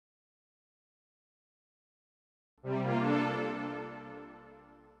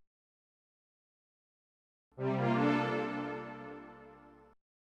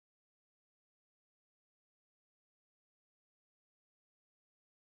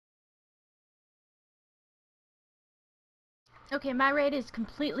Okay, my raid is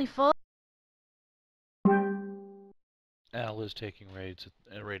completely full. Al is taking raid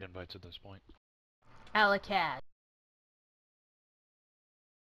invites at this point. Alicad.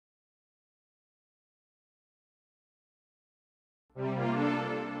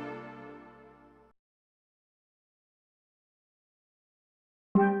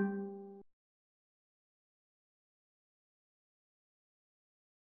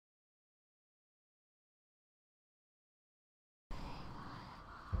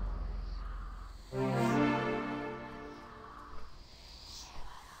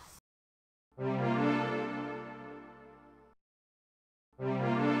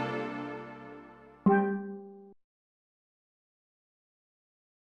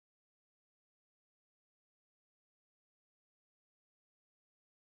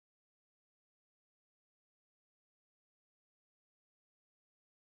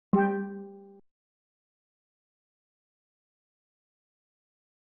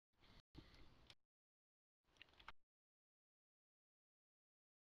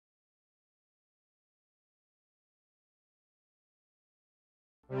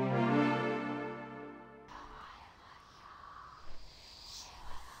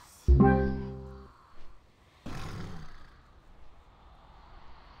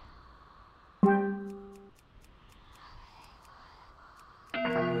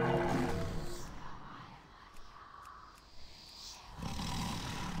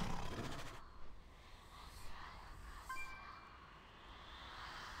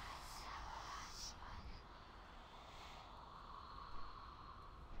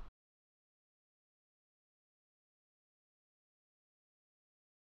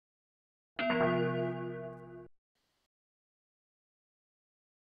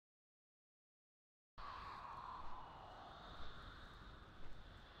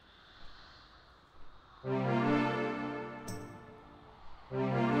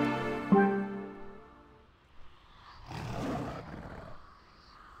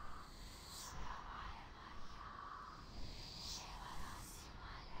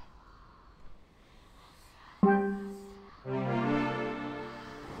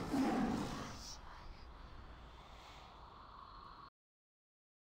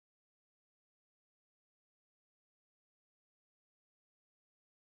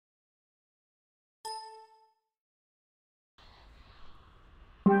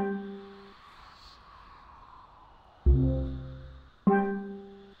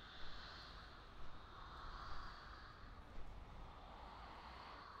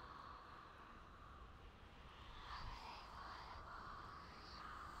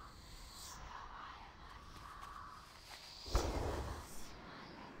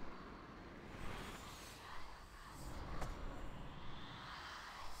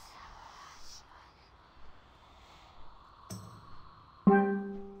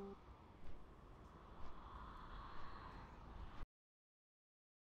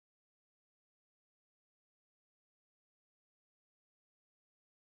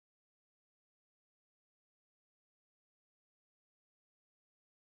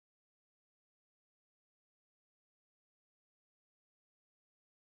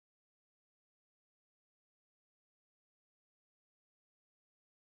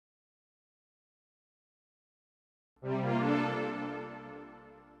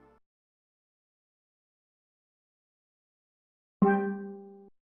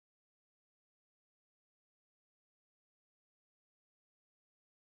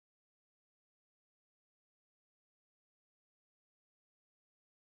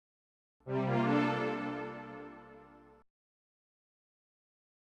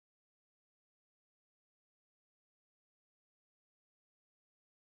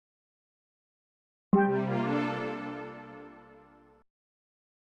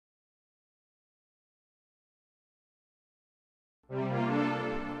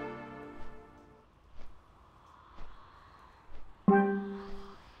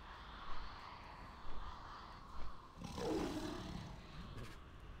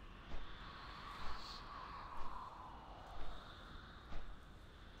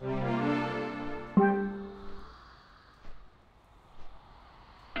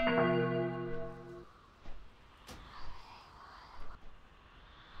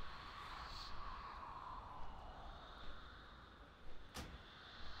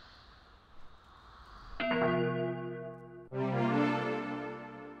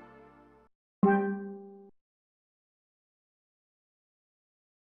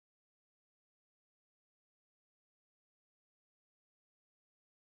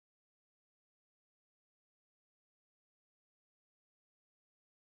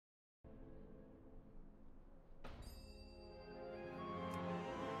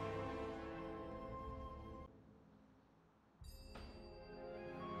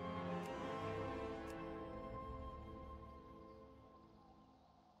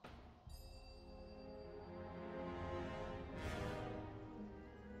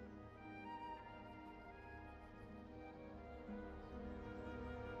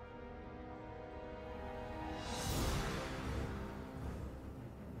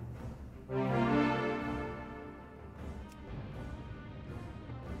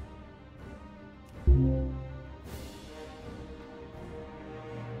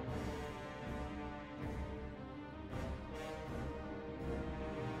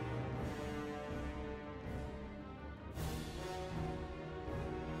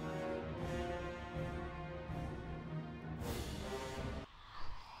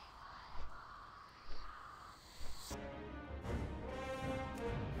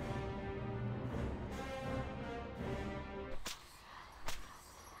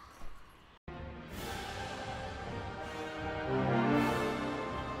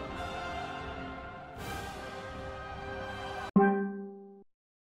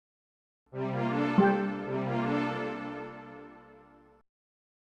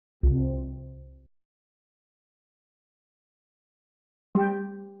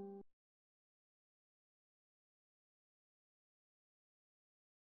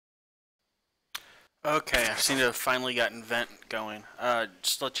 Okay, I seem to have finally gotten vent going.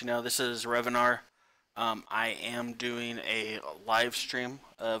 Just to let you know, this is Revenar. I am doing a live stream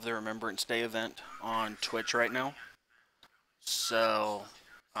of the Remembrance Day event on Twitch right now. So,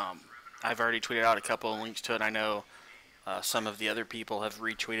 um, I've already tweeted out a couple of links to it. I know some of the other people have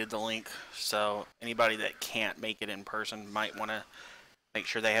retweeted the link. So, anybody that can't make it in person might want to make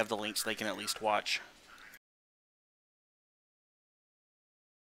sure they have the links so they can at least watch.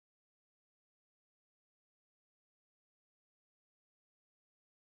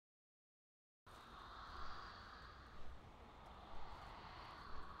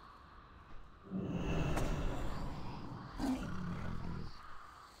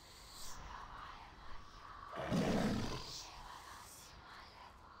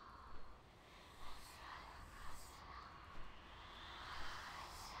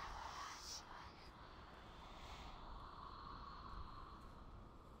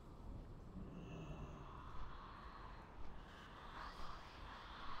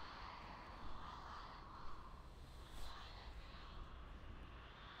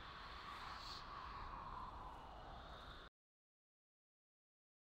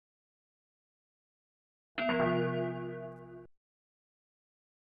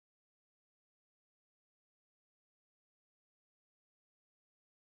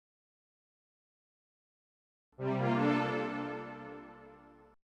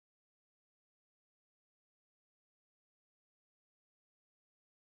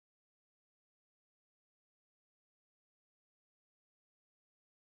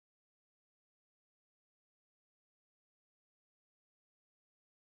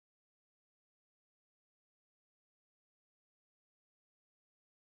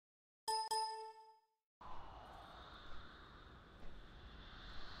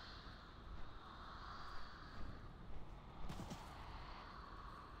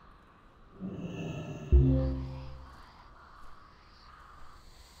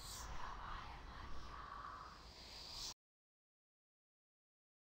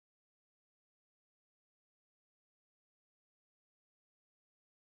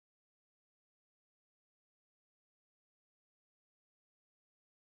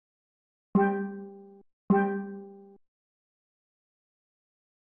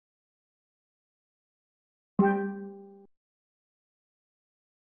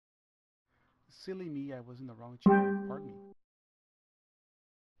 Silly me, I was in the wrong chair. Pardon me.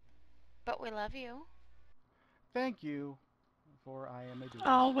 But we love you. Thank you, for I am a doofus.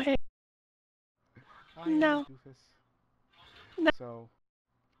 Oh, wait. I am a No. doofus. No. So,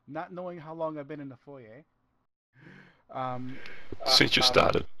 not knowing how long I've been in the foyer, um, Since you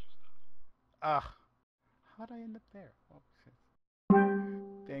started. ah, how'd I end up there? Oh,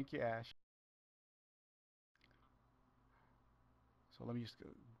 shit. Thank you, Ash. So let me just go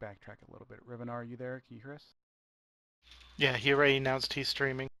backtrack a little bit. Riven, are you there? Can you hear us? Yeah, he already announced he's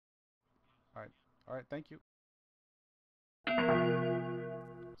streaming. All right. All right. Thank you.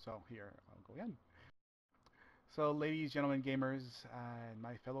 So here, I'll go again. So, ladies, gentlemen, gamers, and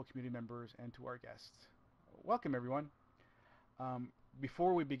my fellow community members, and to our guests, welcome everyone. Um,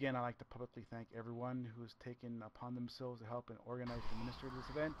 Before we begin, I'd like to publicly thank everyone who has taken upon themselves to help and organize and administer this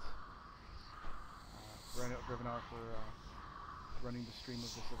event. Revenar for running the stream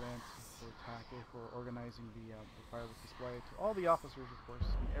of this event, for Take for organizing the fireworks display, to all the officers, of course,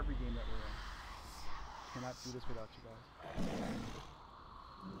 in every game that we're in. Cannot do this without you guys.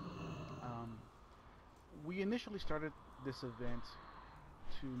 We initially started this event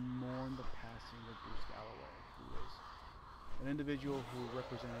to mourn the passing of Bruce Galloway, who was an individual who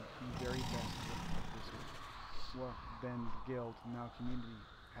represented the very best of what this, well, then guild, now community,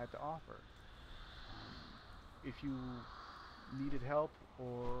 had to offer. If you needed help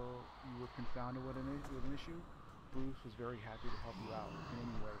or you were confounded with an issue, Bruce was very happy to help you out in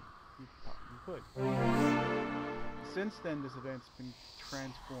any way you could. Since then, this event's been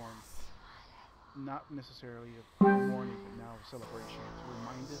transformed, not necessarily a mourning, but now a celebration to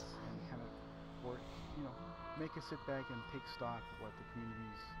remind us and kind of, or make us sit back and take stock of what the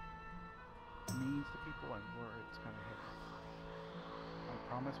community's means to people and where it's kind of heading. I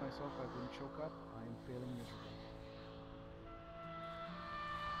promise myself I wouldn't choke up. I am failing miserably.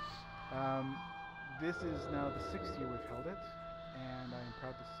 This is now the 6th year we've held it, and I'm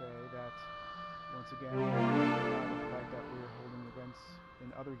proud to say that once again, proud of the fact that we're holding events in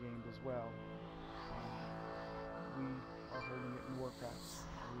other games as well. We are holding it in Warcraft.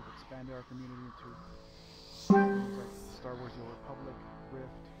 We've expanded our community into things like Star Wars: The Old Republic,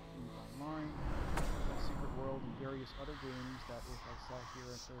 Rift, Eve Online, Secret World, and various other games that if I sat here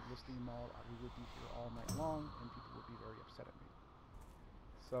and started listing them all, we would be here all night long, and people would be very upset at me.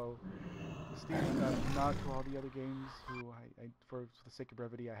 So, Steve, nod to all the other games who for the sake of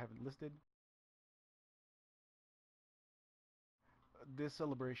brevity, I haven't listed. This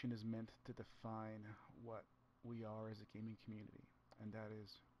celebration is meant to define what we are as a gaming community, and that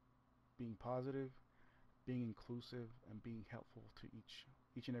is being positive, being inclusive, and being helpful to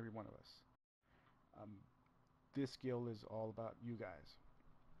each and every one of us. Um, this guild is all about you guys,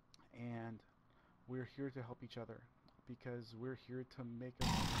 and we're here to help each other because we're here to make us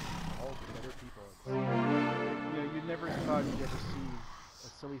all better people. You never thought you'd ever see a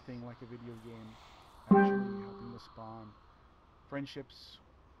silly thing like a video game actually helping to spawn friendships,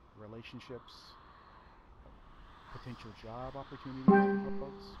 relationships, potential job opportunities for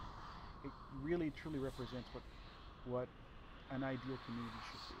folks. It really truly represents what an ideal community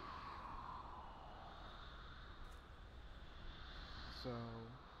should be. So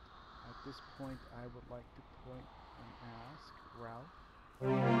at this point, I would like to point and ask Ralph,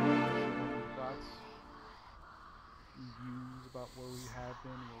 any thoughts, views about where we have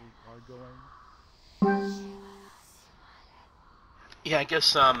been, where we are going? Yeah, I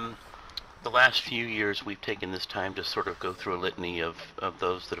guess the last few years we've taken this time to sort of go through a litany of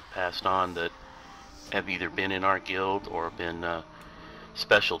those that have passed on that have either been in our guild or been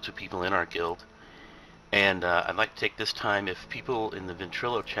special to people in our guild. And I'd like to take this time, if people in the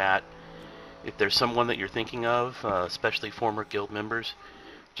Ventrilo chat, if there's someone that you're thinking of, especially former guild members,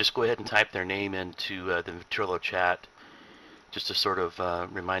 just go ahead and type their name into the Ventrilo chat just to sort of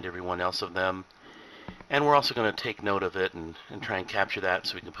remind everyone else of them. And we're also going to take note of it and try and capture that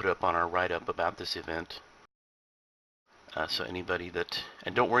so we can put it up on our write-up about this event. So anybody that,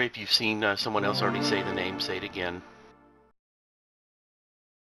 and don't worry if you've seen someone else already say the name, say it again.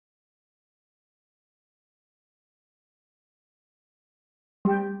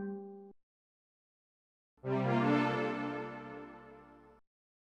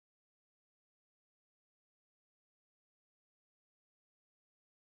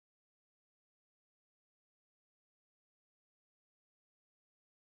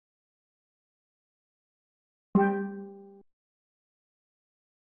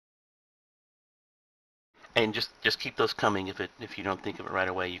 And just keep those coming. If you don't think of it right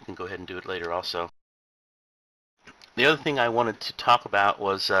away, you can go ahead and do it later also. The other thing I wanted to talk about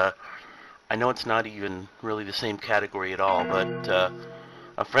was, I know it's not even really the same category at all, but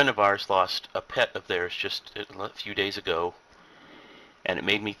a friend of ours lost a pet of theirs just a few days ago, and it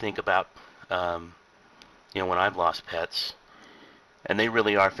made me think about, when I've lost pets, and they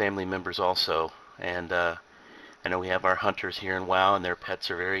really are family members also. And I know we have our hunters here in WoW, and their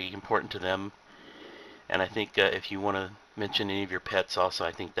pets are very important to them. And I think if you want to mention any of your pets also,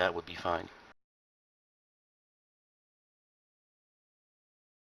 I think that would be fine.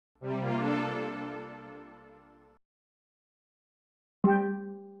 Our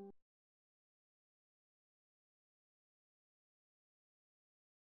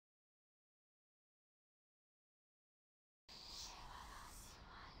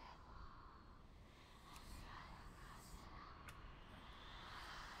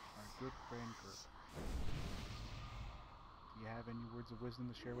good friend Group. Do you have any words of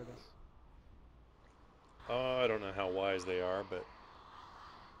wisdom to share with us? I don't know how wise they are, but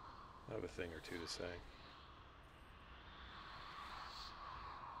I have a thing or two to say.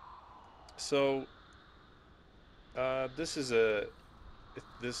 So,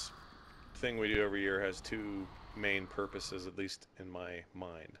 this thing we do every year has two main purposes, at least in my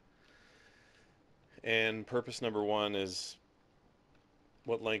mind. And purpose number one is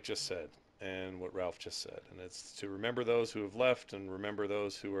what Link just said and what Ralph just said, and it's to remember those who have left and remember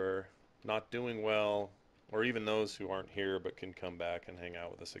those who are not doing well, or even those who aren't here but can come back and hang out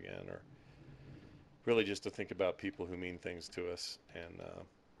with us again, or really just to think about people who mean things to us, and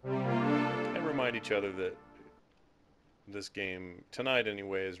remind each other that this game, tonight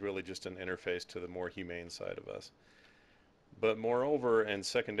anyway, is really just an interface to the more humane side of us. But moreover and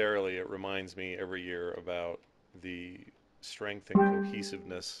secondarily, it reminds me every year about the strength and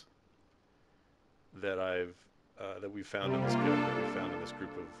cohesiveness that we've found in this guild, that we've found in this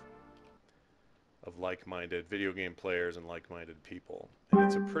group of like-minded video game players and like-minded people. And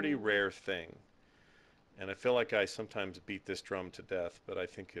it's a pretty rare thing. And I feel like I sometimes beat this drum to death, but I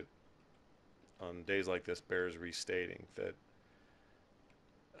think it, on days like this, bears restating that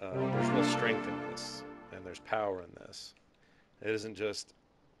there's real strength in this, and there's power in this. It isn't just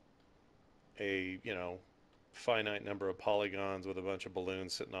a, finite number of polygons with a bunch of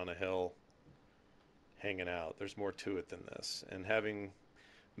balloons sitting on a hill hanging out. There's more to it than this. And having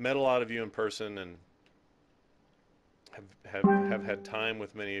met a lot of you in person and have had time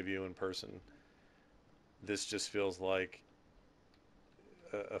with many of you in person, this just feels like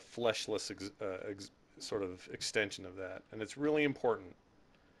a fleshless sort of extension of that. And it's really important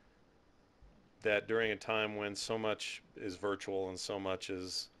that during a time when so much is virtual and so much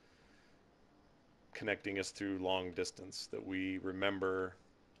is connecting us through long distance, that we remember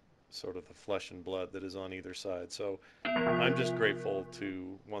sort of the flesh and blood that is on either side. So I'm just grateful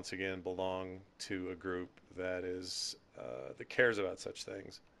to once again belong to a group that is that cares about such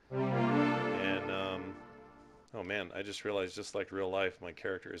things. And oh man, I just realized, just like real life, my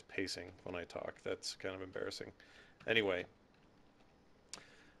character is pacing when I talk. That's kind of embarrassing. Anyway,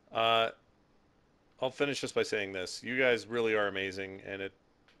 I'll finish just by saying this: you guys really are amazing, and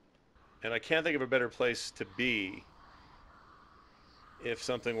I can't think of a better place to be if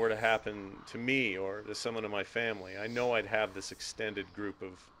something were to happen to me or to someone in my family. I know I'd have this extended group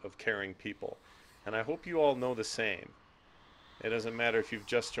of caring people. And I hope you all know the same. It doesn't matter if you've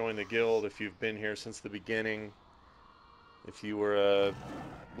just joined the guild, if you've been here since the beginning, if you were a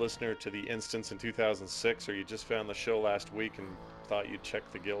listener to the instance in 2006, or you just found the show last week and thought you'd check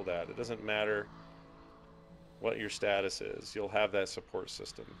the guild out. It doesn't matter what your status is. You'll have that support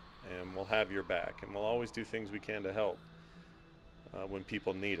system, and we'll have your back, and we'll always do things we can to help when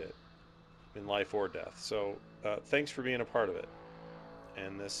people need it, in life or death. So thanks for being a part of it.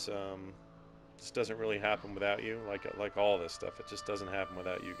 And this doesn't really happen without you, like all this stuff. It just doesn't happen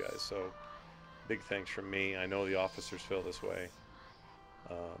without you guys. So big thanks from me. I know the officers feel this way.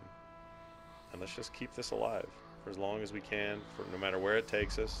 And let's just keep this alive for as long as we can, for no matter where it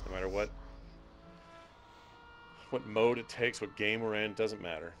takes us, no matter what mode it takes, what game we're in, doesn't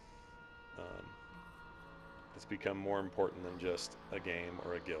matter. It's become more important than just a game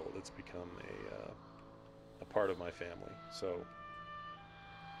or a guild. It's become a part of my family. So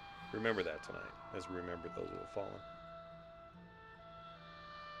remember that tonight, as we remember those who have fallen.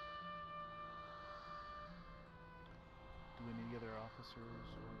 Do any other officers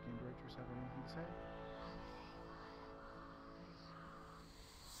or game directors have anything to say?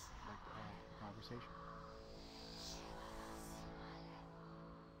 Like to add to the conversation?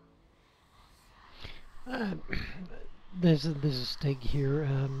 There's a stake here.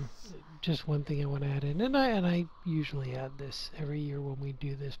 Just one thing I want to add in, and I usually add this every year when we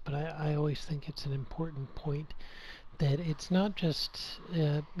do this, but I always think it's an important point that it's not just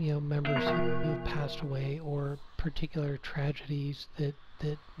members who have passed away or particular tragedies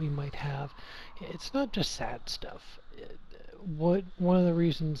that we might have. It's not just sad stuff. One of the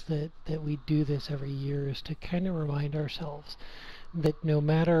reasons that we do this every year is to kind of remind ourselves that no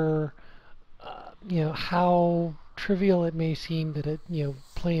matter how trivial it may seem that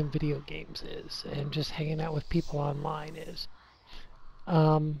playing video games is and just hanging out with people online is,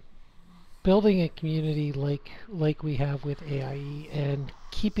 building a community like we have with AIE and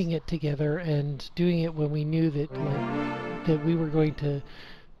keeping it together and doing it when we knew that we were going to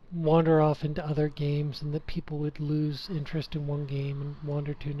wander off into other games and that people would lose interest in one game and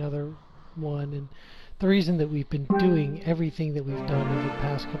wander to another one. And the reason that we've been doing everything that we've done over the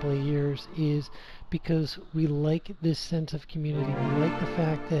past couple of years is because we like this sense of community. We like the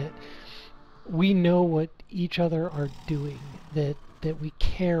fact that we know what each other are doing, that we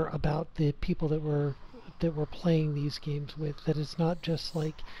care about the people that we're playing these games with, that it's not just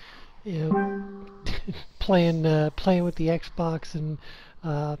like playing with the Xbox and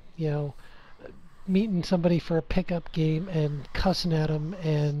meeting somebody for a pickup game and cussing at them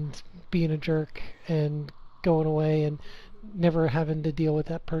and being a jerk and going away and never having to deal with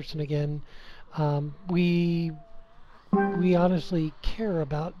that person again. We honestly care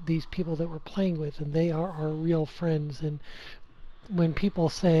about these people that we're playing with, and they are our real friends. And when people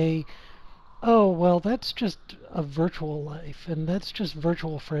say, oh, well, that's just a virtual life, and that's just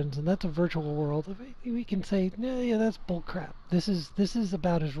virtual friends, and that's a virtual world, we can say, nah, yeah, that's bullcrap. This is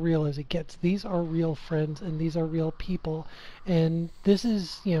about as real as it gets. These are real friends, and these are real people, and this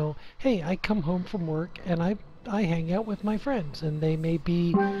is, hey, I come home from work, and I hang out with my friends, and they may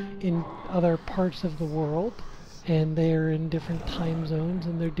be in other parts of the world, and they're in different time zones,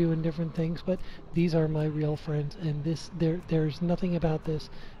 and they're doing different things, but these are my real friends, and there's nothing about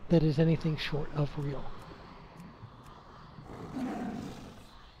this that is anything short of real.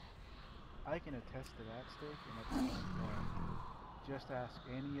 I can attest to that, Stick, and at the fact that just ask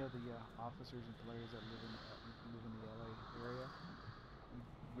any of the officers and players that live in the LA area.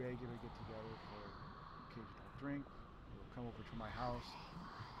 We regularly get together for occasional drink. They'll come over to my house,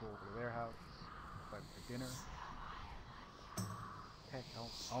 go over to their house, invite me for dinner. Heck,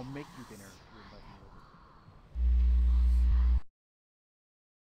 I'll make you dinner if you invite me over.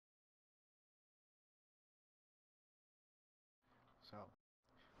 So,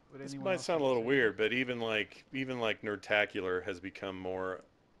 Would This anyone might else sound a like to little say weird, but even like Nerdtacular has become more.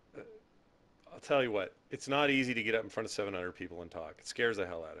 Uh, I'll tell you what, it's not easy to get up in front of 700 people and talk. It scares the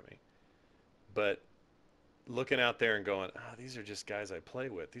hell out of me. But looking out there and going, these are just guys I play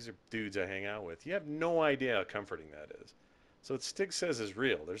with. These are dudes I hang out with. You have no idea how comforting that is. So what Stig says is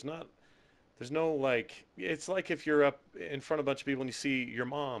real. There's no like, it's like if you're up in front of a bunch of people and you see your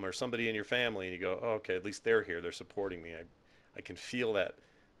mom or somebody in your family and you go, oh, okay, at least they're here. They're supporting me. I can feel that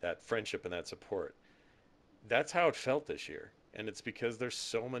friendship and that support. That's how it felt this year. And it's because there's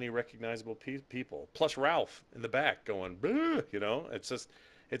so many recognizable people. Plus Ralph in the back going, you know,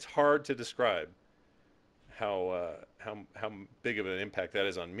 it's hard to describe how big of an impact that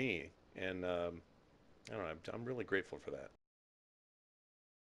is on me. And I don't know, I'm really grateful for that.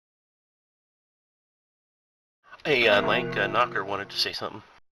 Hey, Lank Knocker wanted to say something.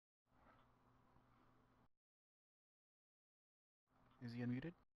 Is he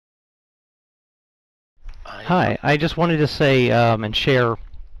unmuted? Hi, I just wanted to say and share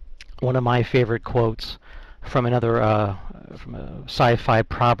one of my favorite quotes from another from a sci-fi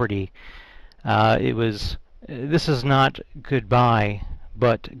property. It was, "This is not goodbye,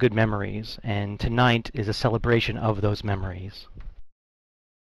 but good memories, and tonight is a celebration of those memories."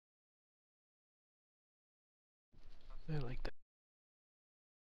 I like that.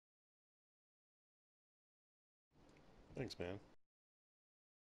 Thanks, man.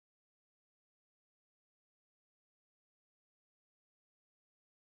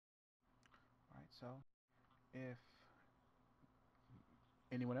 Alright, so if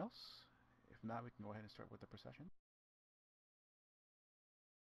anyone else? If not, we can go ahead and start with the procession.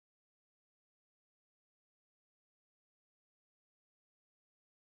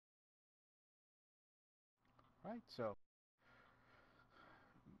 Alright, so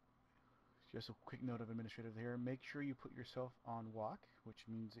just a quick note of administrative here. Make sure you put yourself on walk, which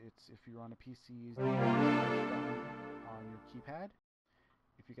means it's if you're on a PC, use the button on your keypad.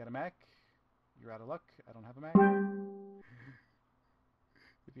 If you got a Mac, you're out of luck. I don't have a Mac.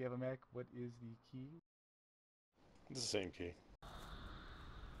 If you have a Mac, what is the key? It's the same key.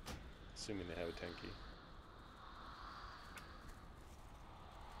 Assuming they have a 10 key.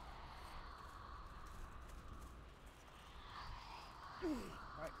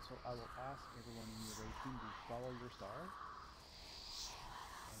 Alright, so I will ask everyone in your raid team to follow your star.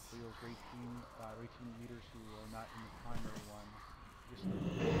 And for those raid team leaders who are not in the primary one, just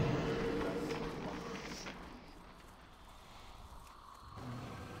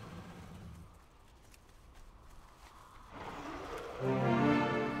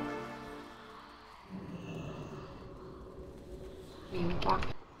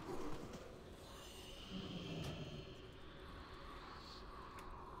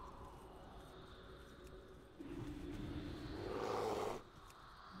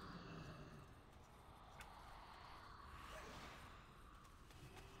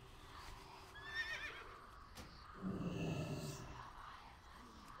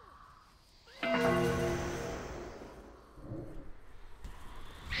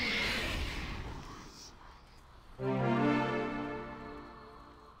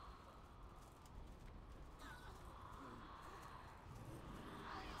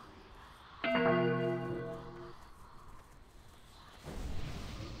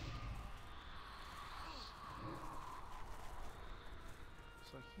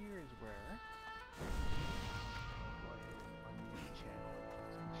so here is where go ahead and unmute the channel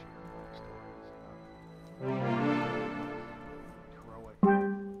and share funny stories about heroic,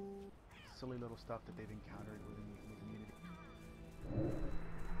 silly little stuff that they've encountered within Unity.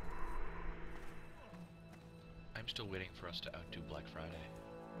 I'm still waiting for us to outdo Black Friday.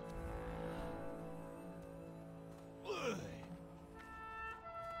 Is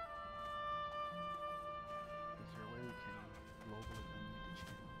there a way we can globally unmute the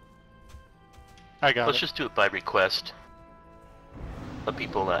channel? I got Let's it. just do it by request. Let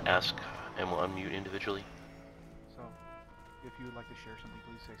people ask, and we'll unmute individually. So, if you would like to share something,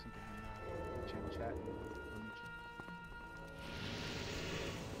 please say something in the channel chat and we'll unmute you.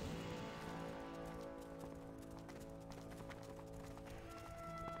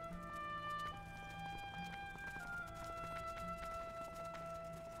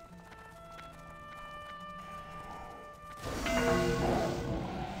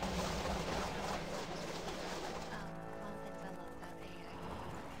 One of the things I love about AIE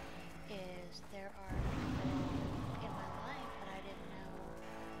is there are people in my life that I didn't know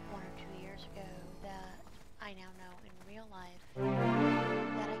 1 or 2 years ago that I now know in real life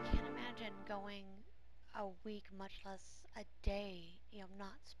that I can't imagine going a week, much less a day,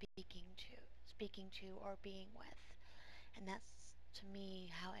 not speaking to or being with. And that's to me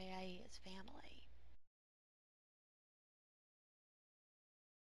how AIE is family.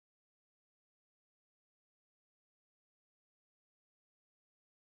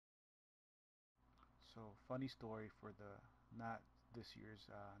 So, funny story for the not this year's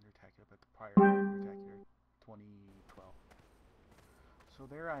Undertaker, but the prior Undertaker, 2012. So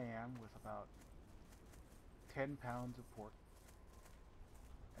there I am with about 10 pounds of pork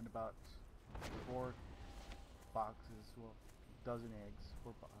and about 4 boxes, well, dozen eggs,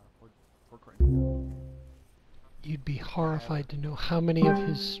 four cartons. You'd be I have. horrified to know how many of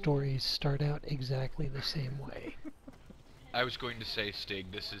his stories start out exactly the same way. I was going to say,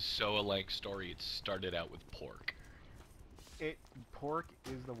 Stig, this is so a like story. It started out with pork. Pork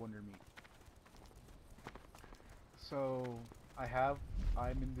is the wonder meat. So I have.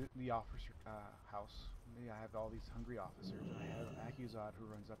 I'm in the officer house. I have all these hungry officers, and I have Akuzad who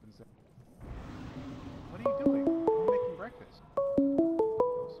runs up and says, "What are you doing? I'm making breakfast.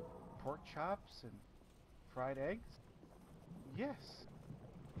 Those pork chops and fried eggs." Yes.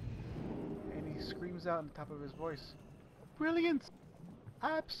 And he screams out on the top of his voice, "Brilliant!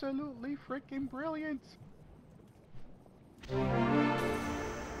 Absolutely freaking brilliant!"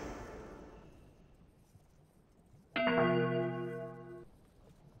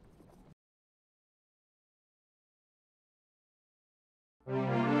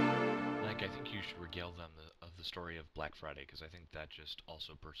 Like, I think you should regale them of the story of Black Friday, because I think that just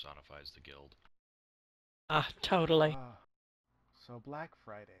also personifies the guild. Ah, totally. So Black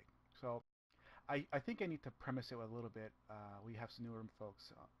Friday. So I think I need to premise it with a little bit. We have some newer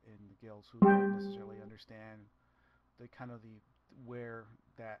folks in the guilds who don't necessarily understand the kind of the where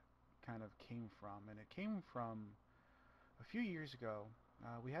that kind of came from, and it came from a few years ago.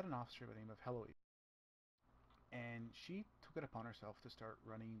 We had an officer by the name of Heloise, and she took it upon herself to start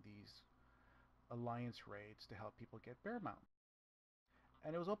running these alliance raids to help people get bear mount.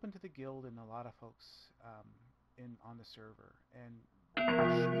 And it was open to the guild and a lot of folks in on the server. And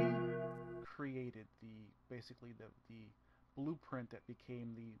she created the basically the blueprint that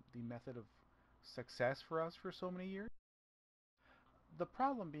became the method of success for us for so many years. The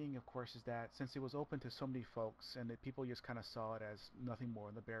problem being, of course, is that since it was open to so many folks and that people just kind of saw it as nothing more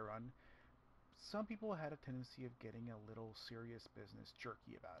than the bear run, some people had a tendency of getting a little serious business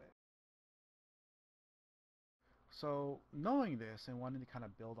jerky about it. So knowing this and wanting to kind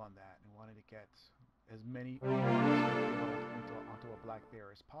of build on that and wanting to get as many onto a black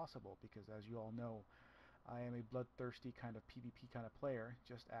bear as possible, because as you all know, I am a bloodthirsty kind of PvP kind of player.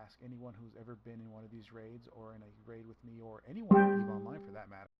 Just ask anyone who's ever been in one of these raids or in a raid with me or anyone in EVE Online for that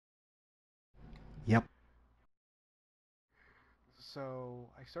matter. Yep.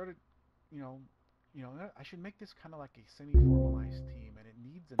 So I started, you know, I should make this kind of like a semi-formalized team, and it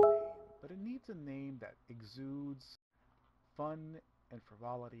needs a name, but it needs a name that exudes fun and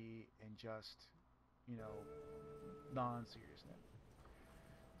frivolity and just, you know, non-seriousness.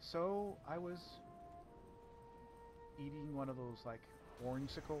 So I was eating one of those like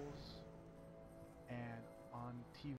orangecicles, and on TV